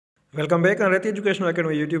Welcome back on Reti Educational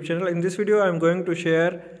Academy YouTube channel. In this video, I am going to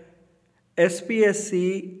share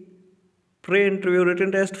SPSC pre-interview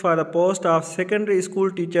written test for the post of secondary school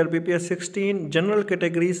teacher BPS 16 general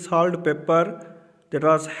category solved paper that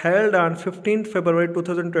was held on 15th February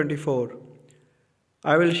 2024.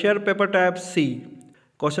 I will share paper type C.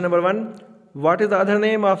 Question number 1. What is the other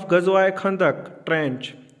name of Ghazwa-e Khandak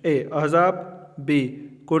trench? A. Ahzab,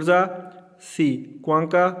 B. Kurza, C.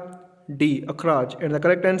 Kwanka, D. Akhraj. And the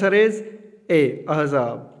correct answer is A.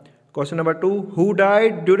 Ahzab. Question number 2. Who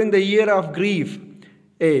died during the year of grief?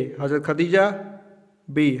 A. Hazrat Khadija,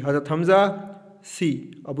 B. Hazrat Hamza,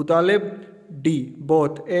 C. Abu Talib, D.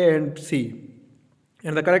 Both A and C.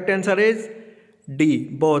 And the correct answer is D.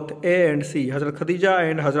 Both A and C. Hazrat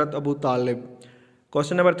Khadija and Hazrat Abu Talib.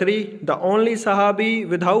 Question number 3. The only Sahabi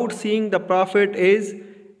without seeing the Prophet is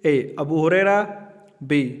A. Abu Huraira,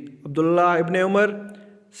 B. Abdullah ibn Umar,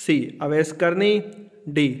 C. Awais Karni,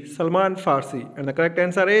 D. Salman Farsi. And the correct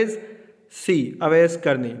answer is C. Awais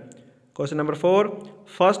Karni. Question number 4.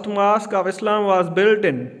 First mosque of Islam was built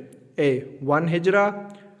in A. 1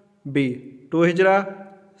 Hijrah, B. 2 Hijrah,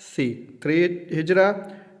 C. 3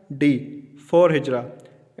 Hijrah, D. 4 Hijrah.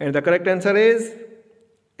 And the correct answer is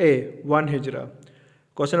A. 1 Hijrah.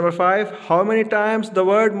 Question number 5. How many times the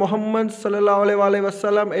word Muhammad sallallahu alaihi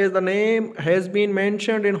wasallam as the name has been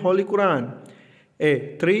mentioned in Holy Quran?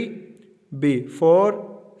 A. 3, B.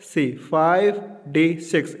 4, C. 5, D.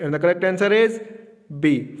 6. And the correct answer is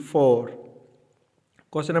B. 4.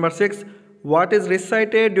 Question number 6. What is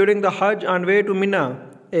recited during the Hajj on way to Mina?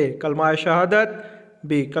 A. Kalma Shahadat,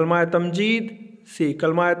 B. Kalma Tamjeed, C.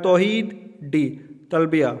 Kalma Tawheed, D.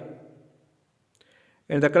 Talbiya.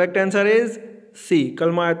 And the correct answer is C.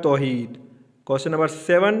 Kalma Tawheed. Question number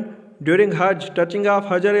 7. During Hajj, touching of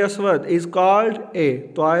Hajar Aswad is called A.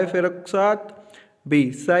 Taif Rukhsat,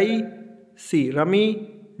 B. Sa'i, C. Rami,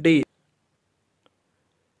 D.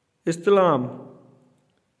 Istilam.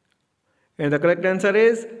 And the correct answer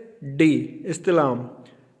is D. Istilam.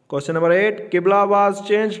 Question number 8. Qibla was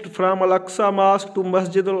changed from Al-Aqsa Mosque to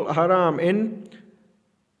Masjidul Haram in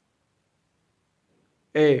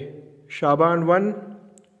A. Shaban 1,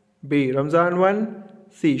 B. Ramzan 1,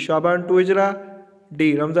 C. Shaban 2 Hijrah,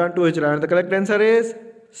 D. Ramzan 2 Hijrah. And the correct answer is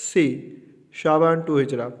C. Shaban 2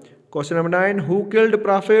 Hijrah. Question number 9. Who killed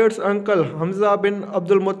Prophet's uncle Hamza bin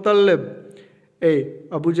Abdul Muttalib? A.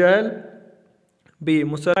 Abu Jahl, B.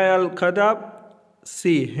 Musa al-Khadab,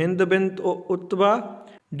 C. Hind bint Utba,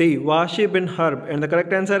 D. Washi bin Harb. And the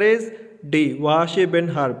correct answer is D. Washi bin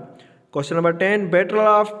Harb. Question number 10. Battle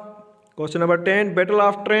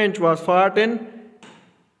of Trench was fought in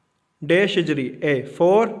Dash Hijri. A.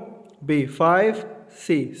 4, B. 5,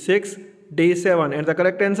 C. 6, D. 7. And the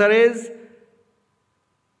correct answer is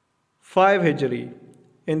 5 Hijri.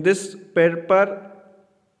 In this paper,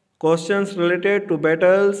 questions related to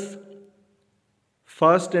battles,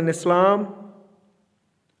 first in Islam,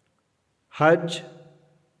 Hajj,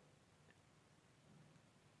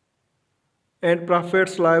 and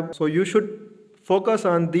Prophet's life. So you should focus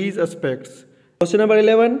on these aspects. Question number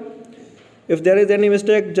 11. If there is any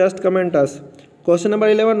mistake, just comment us. Question number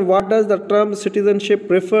 11. What does the term citizenship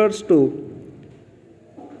refers to?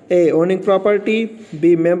 A. Owning property,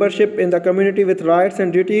 B. Membership in the community with rights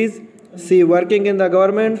and duties, C. Working in the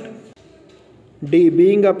government, D.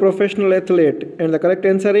 Being a professional athlete. And the correct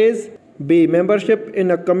answer is B. Membership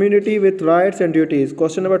in a community with rights and duties.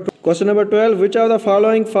 Question number 12. Which of the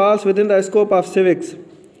following falls within the scope of civics?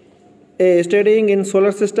 A. Studying in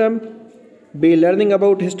solar system, B. Learning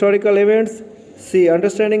about historical events, C.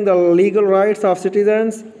 Understanding the legal rights of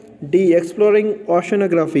citizens, D. Exploring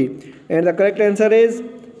oceanography. And the correct answer is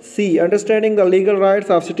C. Understanding the legal rights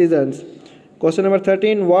of citizens. Question number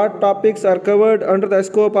 13. What topics are covered under the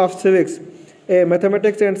scope of civics? A.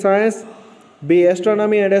 Mathematics and science, B.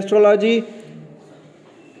 Astronomy and astrology,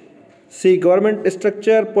 C. Government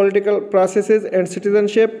structure, political processes and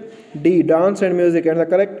citizenship, D. Dance and music. And the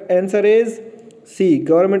correct answer is C.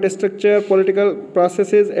 Government structure, political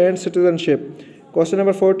processes and citizenship. Question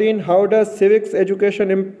number 14. How does civics education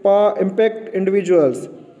impact individuals?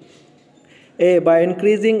 A. By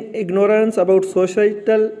increasing ignorance about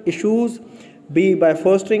societal issues, B. By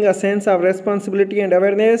fostering a sense of responsibility and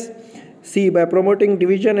awareness, C. By promoting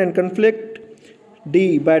division and conflict,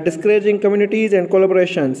 D. By discouraging communities and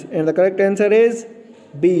collaborations. And the correct answer is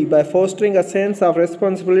B. By fostering a sense of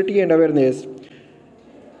responsibility and awareness.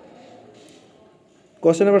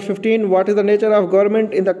 Question number 15. What is the nature of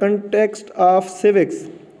government in the context of civics?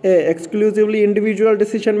 A. Exclusively individual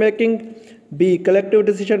decision making, B. Collective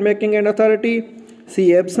decision making and authority,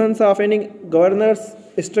 C. Absence of any governance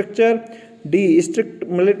structure, D. Strict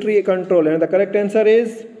military control. And the correct answer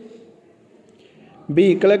is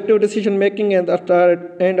B. Collective decision making and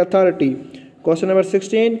authority. Question number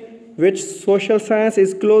 16. Which social science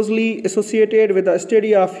is closely associated with the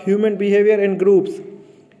study of human behavior in groups?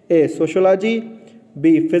 A. Sociology.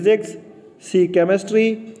 B. Physics. C.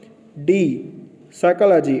 Chemistry. D.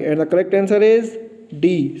 Psychology. And the correct answer is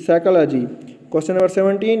D. Psychology. Question number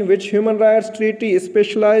 17. Which human rights treaty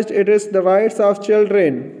specialized address the rights of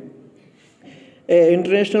children? A.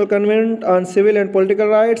 International Covenant on Civil and Political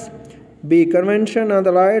Rights. B. Convention on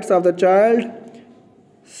the Rights of the Child.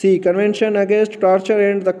 C. Convention against torture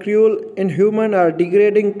and the cruel, inhuman or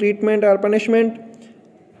degrading treatment or punishment.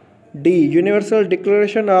 D. Universal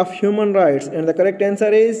Declaration of Human Rights. And the correct answer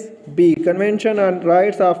is B. Convention on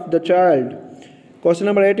Rights of the Child. Question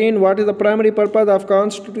number 18. What is the primary purpose of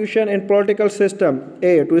constitution and political system?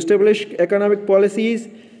 A. To establish economic policies.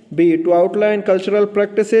 B. To outline cultural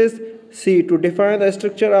practices. C. To define the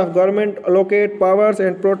structure of government, allocate powers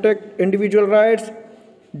and protect individual rights.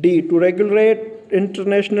 D. To regulate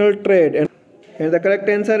international trade. And the correct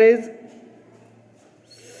answer is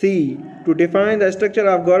C. To define the structure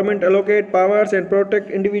of government, allocate powers and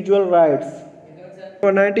protect individual rights.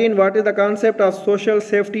 Number 19. What is the concept of social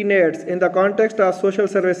safety nets in the context of social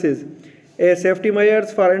services? A. Safety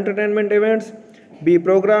measures for entertainment events. B.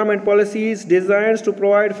 Program and policies designed to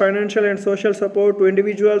provide financial and social support to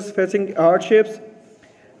individuals facing hardships.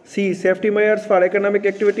 C. Safety measures for economic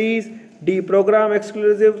activities. D. Program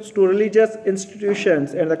exclusive to religious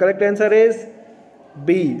institutions. And the correct answer is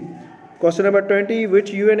B. Question number 20.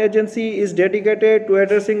 Which UN agency is dedicated to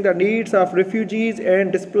addressing the needs of refugees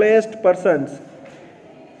and displaced persons?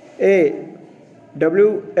 A.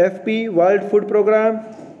 WFP World Food Program.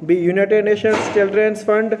 B. United Nations Children's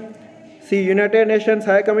Fund. C. United Nations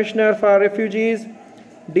High Commissioner for Refugees.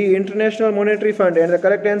 D. International Monetary Fund. And the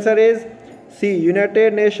correct answer is C.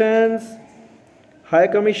 United Nations High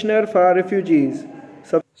Commissioner for Refugees.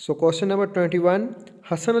 So question number 21.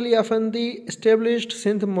 Hassan Ali Afandi established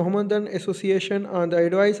Sindh Mohammedan Association on the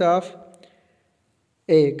advice of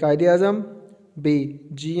A. Qaid-e-Azam. B.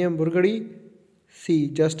 G.M. Burgadi. C.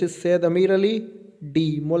 Justice Syed Amir Ali.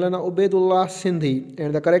 D. Maulana Ubaidullah Sindhi.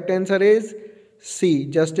 And the correct answer is C.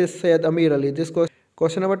 Justice Syed Amir Ali. This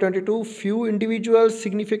question number 22. Few individuals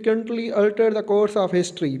significantly alter the course of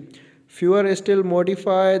history. Fewer still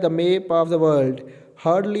modify the map of the world.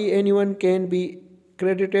 Hardly anyone can be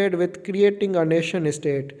credited with creating a nation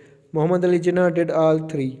state. Muhammad Ali Jinnah did all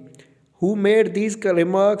three. Who made these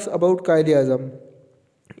remarks about Qaid-e-Azam?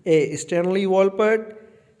 A. Stanley Wolpert.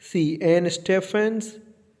 C. Anne Stephens.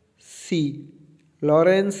 C.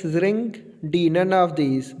 Lawrence Zring. D. None of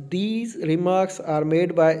these. These remarks are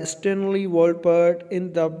made by Stanley Wolpert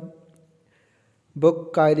in the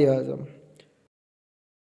book Qaid-e-Azam.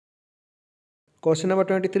 Question number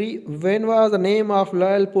 23. When was the name of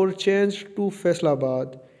Lalpur changed to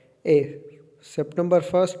Faisalabad? A. September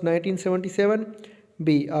 1st, 1977.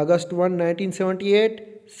 B. August 1,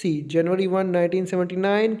 1978. C. January 1,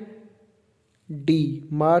 1979. D.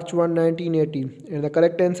 March 1, 1980. And the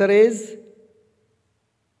correct answer is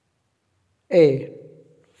A.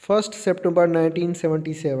 1st September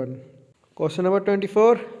 1977. Question number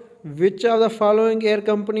 24. Which of the following air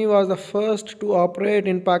company was the first to operate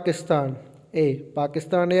in Pakistan? A.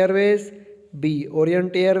 Pakistan Airways. B.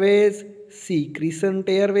 Orient Airways. C. Crescent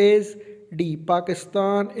Airways. D.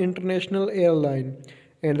 Pakistan International Airline.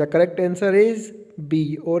 And the correct answer is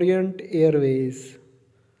B. Orient Airways.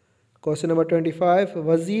 Question number 25.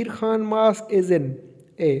 Wazir Khan Mosque is in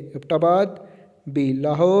A. Abbottabad. B.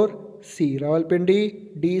 Lahore. C.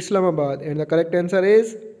 Rawalpindi. D. Islamabad. And the correct answer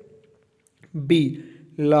is B.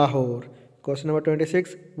 Lahore. Question number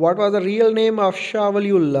 26. What was the real name of Shah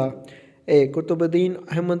Waliullah? A.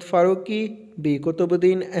 Qutubuddin Ahmad Farooqi. B.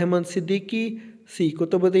 Qutubuddin Ahmad Siddiqui. C.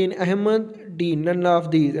 Qutubuddin Ahmad. D. None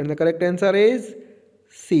of these. And the correct answer is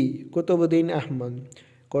C. Qutubuddin Ahmad.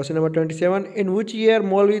 Question number 27. In which year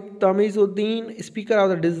Maulvi Tamizuddin, Speaker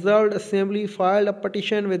of the Dissolved Assembly, filed a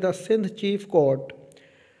petition with the Sindh Chief Court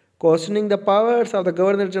questioning the powers of the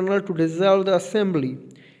Governor General to dissolve the Assembly?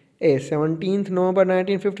 A. 17th November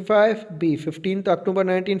 1955. B. 15th October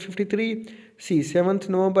 1953. C. 7th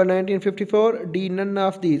November 1954. D. None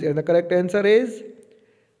of these. And the correct answer is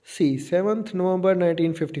C. 7th November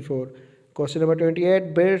 1954. Question number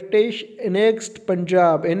 28. British annexed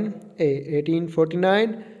Punjab in A.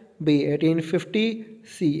 1849. B. 1850.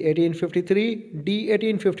 C. 1853. D.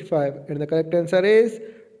 1855. And the correct answer is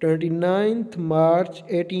 29th March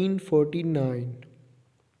 1849.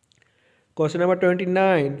 Question number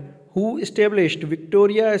 29. Who established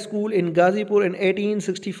Victoria School in Ghazipur in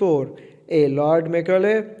 1864? A. Lord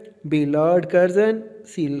Macaulay. B. Lord Curzon.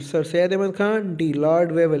 C. Sir Syed Ahmad Khan. D.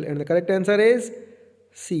 Lord Wavell. And the correct answer is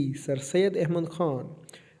C. Sir Syed Ahmad Khan.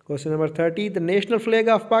 Question number 30. The national flag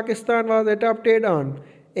of Pakistan was adopted on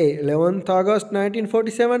A. 11th August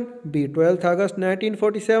 1947, B. 12th August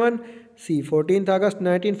 1947, C. 14th August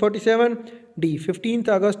 1947, D. 15th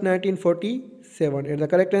August 1947. And the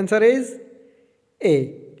correct answer is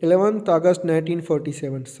A. 11th August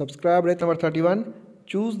 1947. Subscribe. Number 31.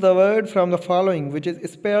 Choose the word from the following which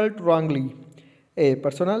is spelled wrongly. A.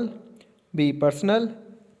 Personal, B. Personal,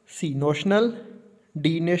 C. Notional,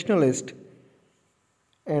 D. Nationalist.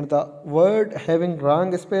 And the word having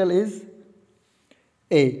wrong spell is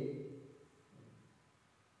A.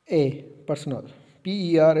 Personal.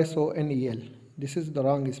 Personal. This is the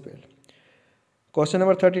wrong spell. Question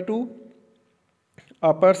number 32.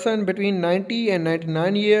 A person between 90 and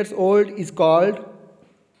 99 years old is called,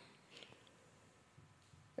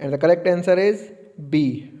 and the correct answer is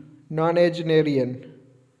B. Nonagenarian.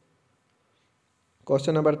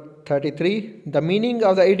 Question number 33. The meaning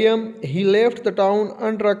of the idiom "he left the town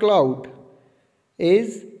under a cloud"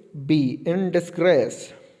 is B. In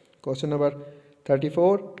disgrace. Question number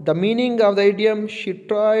 34. The meaning of the idiom "she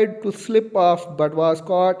tried to slip off but was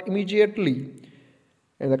caught immediately"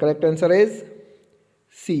 and the correct answer is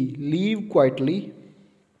C. Leave quietly.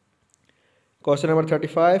 Question number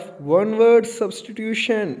 35. One word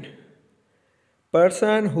substitution.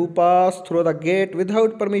 Person who passed through the gate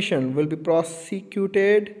without permission will be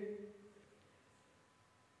prosecuted.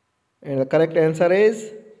 And the correct answer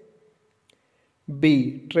is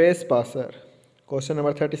B. Trespasser. Question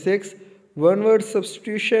number 36. One word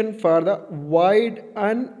substitution for the wide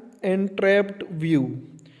unentrapped view.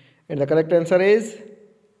 And the correct answer is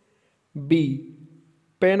B.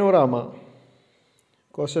 Panorama.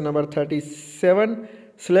 Question number 37.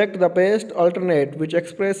 Select the best alternate which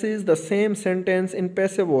expresses the same sentence in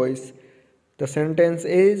passive voice. The sentence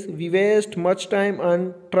is "We waste much time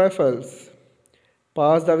on trifles."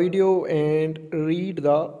 Pause the video and read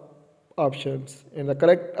the options. And the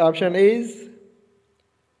correct option is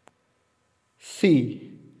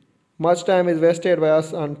C. Much time is wasted by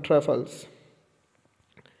us on trifles.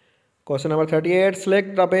 Question number 38.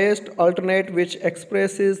 Select the best alternate which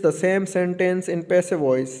expresses the same sentence in passive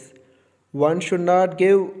voice. One should not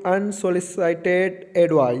give unsolicited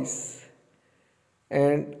advice.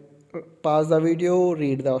 And pause the video,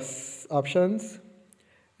 read the options.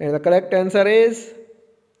 And the correct answer is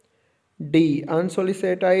D.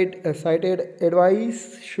 Unsolicited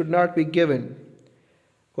advice should not be given.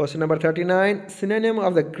 Question number 39. Synonym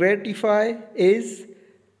of the gratify is,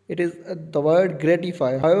 it is the word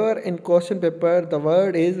gratify. However, in question paper, the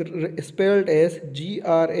word is spelled as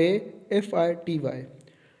Grafity.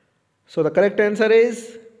 So the correct answer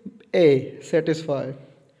is A. Satisfy.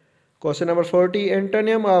 Question number 40.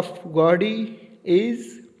 Antonym of gaudy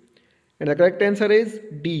is, and the correct answer is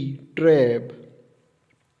D. Drab.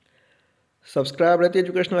 Subscribe Reti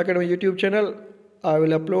Educational Academy YouTube channel. I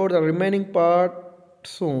will upload the remaining part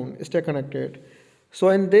soon. Stay connected. So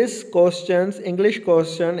in this English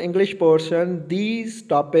portion, these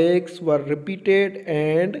topics were repeated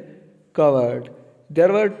and covered.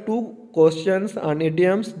 There were 2 questions on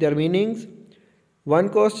idioms, their meanings, 1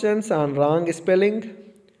 question on wrong spelling,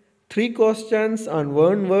 3 questions on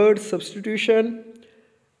one word substitution,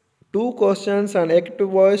 2 questions on active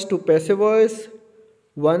voice to passive voice,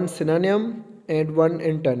 1 synonym and 1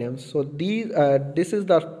 antonym. So this is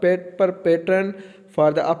the paper pattern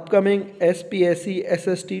for the upcoming SPSC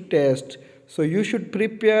SST test. So you should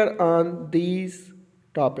prepare on these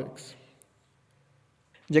topics.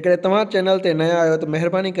 जेकर तव्हां channel ते नया आयो तो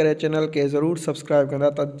मेहरबानी करे channel के ज़रूर सब्सक्राइब कंदा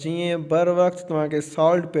त जीअं बर वक्त तव्हांखे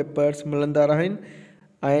सॉल्व पेपर्स मिलंदा रहनि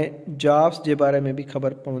ऐं जॉब्स जे बारे में भी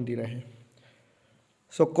ख़बर पवंदी रहे.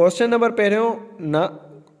 सो क्वेश्चन नंबर पहिरियों न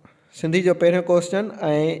सिंधी जो पहिरियों क्वेश्चन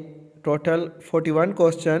ऐं टोटल 41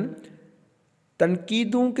 क्वेश्चन.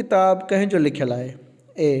 तनक़ीदूं किताब कंहिंजो लिखियलु आहे?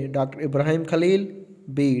 ए. Doctor Ibrahim Khalil,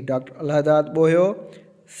 B. Doctor अलहदाद बोहियो,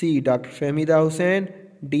 सी. Doctor Fahmida Hussain,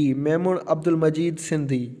 D. मेमून अब्दुल मजीद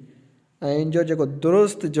सिंधी. ऐं जो जेको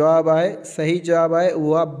दुरुस्त जवाबु आहे, सही जवाबु आहे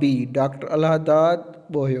उहा बी. डॉक्टर अलहदाद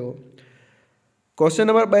बोहियो. Question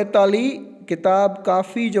number 42. किताब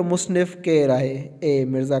काफ़ी जो मुसनिफ़ केरु आहे? ए.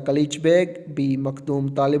 मिर्ज़ा कलीच बेग, बी. मखदूम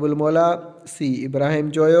तालिबुल मौला, सी. इब्राहिम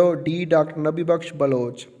जोयो, डी. डॉक्टर नबी बख्श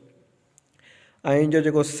बलोच. ऐं जो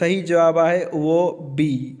जेको सही जवाबु आहे उहो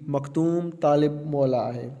बी. मखदूम तालिब मौला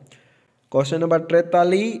आहे. Question number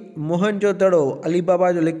 43. मोहन जो दड़ो अली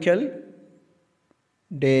बाबा जो लिखियलु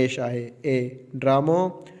डैश आहे? ए. ड्रामो,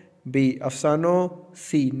 बी. अफ़सानो,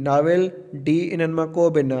 सी. नाविल, डी. इन्हनि मां को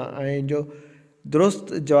बि न. ऐं जो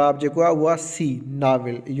दुरुस्त जवाबु जेको आहे उहा सी.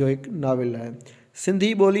 नाविल. इहो हिकु नाविल आहे.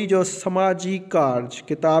 सिंधी ॿोली जो समाजी कार्ज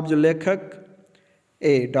किताब जो लेखक?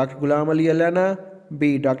 ए doctor Ghulam Ali Alana,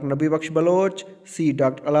 B doctor नबी बख्श बलोच, सी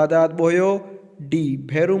डॉक्टर अलादाद बोयो, डी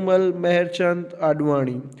भैरूमल मेहरचंद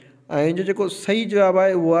आडवाणी। ऐं जो जेको सही जवाबु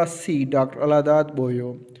आहे उहो आहे सी डॉक्टर अलादाद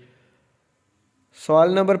बोयो।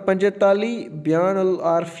 सवाल नंबर 45, बयान उल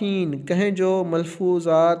आरफीन कंहिं जो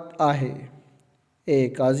मलफूज़ात आहे? ए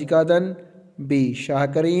काज़ी कादन, बी शाह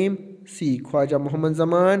करीम, सी ख्वाजा मोहम्मद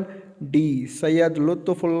ज़मान, डी सैयद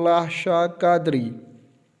लुत्फ़ुल्लाह शाह कादरी।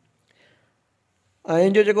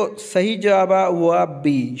 ऐं जो जेको सही जवाबु आहे उहो आहे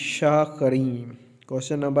बी शाह करीम।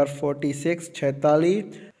 क्वेश्चन नंबर 46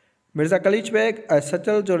 46, मिर्ज़ा कलीच बेग ऐं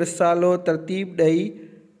सचल जो रिसालो तरतीब ॾेई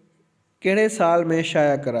कहिड़े साल में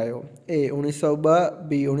शाया करायो? ए 1902,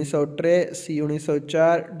 बी 1903, सी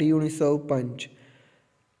 1904, डी 1905।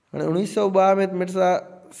 हाणे 1902 में मिर्ज़ा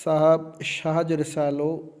साहब शाह जो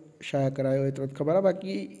रिसालो शाया करायो, एतिरो त ख़बर आहे,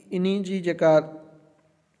 बाक़ी इन्ही जी जेका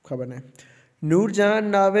ख़बर न आहे। नूरजहान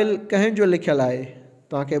नाविल कंहिं जो लिखियलु आहे?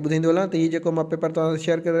 तव्हांखे ॿुधाईंदो हलां त हीउ जेको मां पेपर तव्हां सां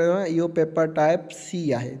शेयर करे रहियो आहियां इहो पेपर टाइप सी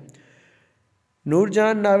आहे।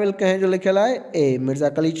 नूरजहान नाविल कंहिं जो लिखियलु आहे? ए मिर्ज़ा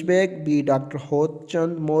कलीच bag, B doctor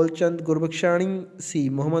Hotchand Moolchand गुरबख्शाणी, सी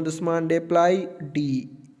मोहम्मद उस्मान डेपलाई, डी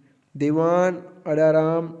दीवान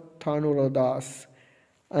अडाराम थानूरोदास।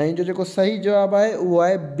 ऐं जो जेको सही जवाबु आहे उहो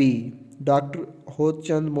आहे B doctor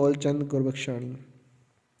Hotchand Moolchand गुरबख्शाणी।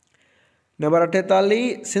 Number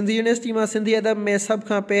 48, Sindhi university मां सिंधी अदब में सभ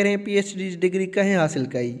खां पहिरें PhD जी डिग्री कंहिं हासिलु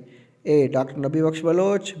कई? ए डॉक्टर नबी बख्श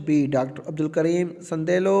Bloch, B doctor Abdul Karim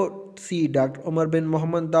संदेलो, सी डॉक्टर उमर बिन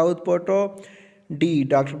Mohammad Dawood Poto, D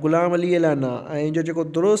doctor Ghulam Ali Alana. ऐं जो जेको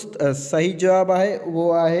दुरुस्त सही जवाबु आहे उहो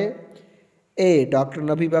आहे ए डॉक्टर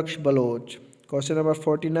नबी बख्श बलोच। क्वेश्चन नंबर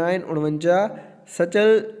 49 49, सचल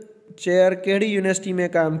चेयर कहिड़ी यूनिवर्सिटी में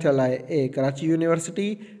क़ाइमु थियलु आहे? ए Karachi university,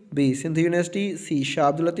 B Sindh university, सी शाह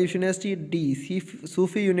अब्दुल लतीफ़ यूनिवर्सिटी, डी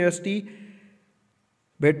सूफ़ी यूनिवर्सिटी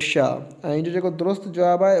भिटशाह। ऐं जो जेको दुरुस्त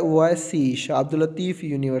जवाबु आहे उहो आहे सी शाह अब्दुल लतीफ़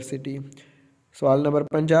यूनिवर्सिटी। सवाल नंबर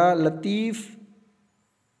 50, लतीफ़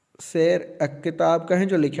शेर किताब कंहिं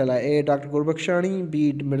जो लिखियलु आहे? ए डॉक्टर गुरबख्शाणी,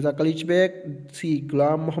 बी मिर्ज़ा कलीच बेग, सी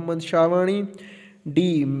गुलाम मोहम्मद शाहवाणी,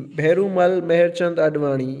 डी भैरूमल मेहरचंद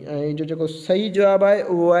अडवाणी। ऐं जो जेको सही जवाबु आहे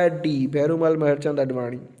उहो आहे डी भैरूमल मेहरचंद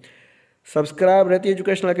अडवाणी। सब्सक्राइब रेती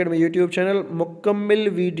educational academy YouTube channel. मुकमिल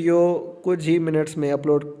video कुछ ही मिनट्स में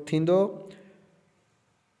अपलोड थींदो,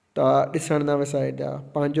 तव्हां ॾिसण न विसारिजो।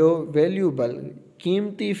 पंहिंजो वैल्यूबल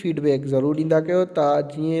क़ीमती फीडबैक ज़रूरु ॾींदा कयो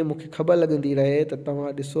जीअं मूंखे ख़बर लॻंदी रहे त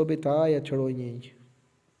तव्हां ॾिसो बि था या छड़ो ईअं ई।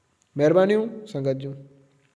 महिरबानियूं, संगत जूं।